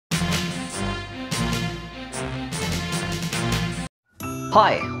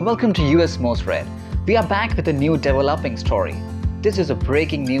Hi, welcome to US Most Read. We are back with a new developing story. This is a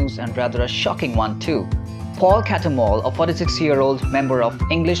breaking news and rather a shocking one too. Paul Cattermole, a 46-year-old member of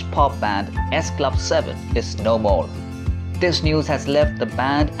English pop band S Club 7, is no more. This news has left the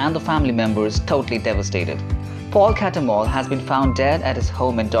band and the family members totally devastated. Paul Cattermole has been found dead at his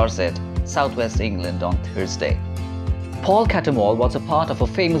home in Dorset, southwest England on Thursday. Paul Cattermole was a part of a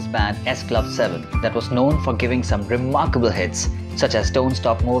famous band S Club 7 that was known for giving some remarkable hits such as Don't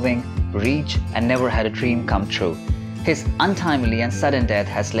Stop Moving, Reach and Never Had a Dream Come True. His untimely and sudden death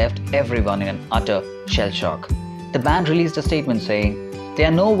has left everyone in an utter shell shock. The band released a statement saying, "There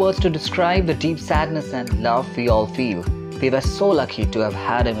are no words to describe the deep sadness and love we all feel. We were so lucky to have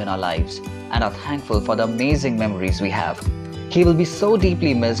had him in our lives and are thankful for the amazing memories we have. He will be so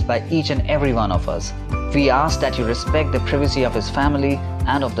deeply missed by each and every one of us. We ask that you respect the privacy of his family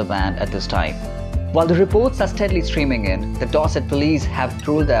and of the band at this time." While the reports are steadily streaming in, the Dorset police have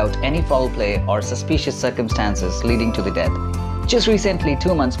ruled out any foul play or suspicious circumstances leading to the death. Just recently,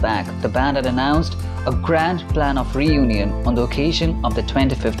 2 months back, the band had announced a grand plan of reunion on the occasion of the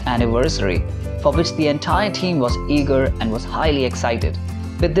 25th anniversary, for which the entire team was eager and was highly excited.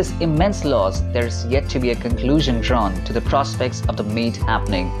 With this immense loss, there is yet to be a conclusion drawn to the prospects of the meet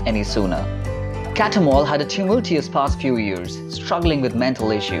happening any sooner. Cattermole had a tumultuous past few years, struggling with mental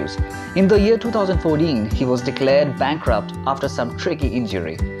issues. In the year 2014, he was declared bankrupt after some tricky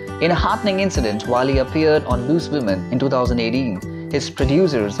injury. In a heartening incident while he appeared on Loose Women in 2018, his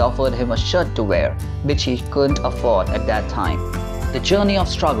producers offered him a shirt to wear, which he couldn't afford at that time. The journey of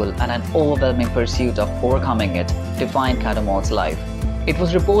struggle and an overwhelming pursuit of overcoming it defined Cattermole's life. It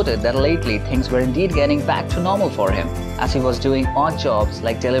was reported that lately things were indeed getting back to normal for him, as he was doing odd jobs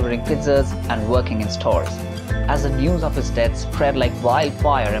like delivering pizzas and working in stores. As the news of his death spread like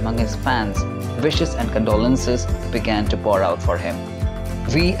wildfire among his fans, wishes and condolences began to pour out for him.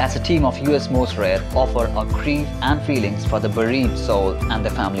 We as a team of US Most Read offer our grief and feelings for the bereaved soul and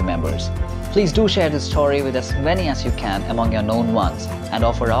their family members. Please do share this story with as many as you can among your known ones and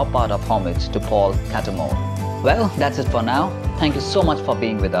offer our part of homage to Paul Cattermole. Well, that's it for now. Thank you so much for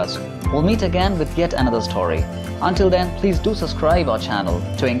being with us. We'll meet again with yet another story. Until then, please do subscribe our channel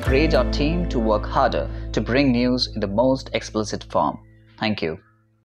to encourage our team to work harder to bring news in the most explicit form. Thank you.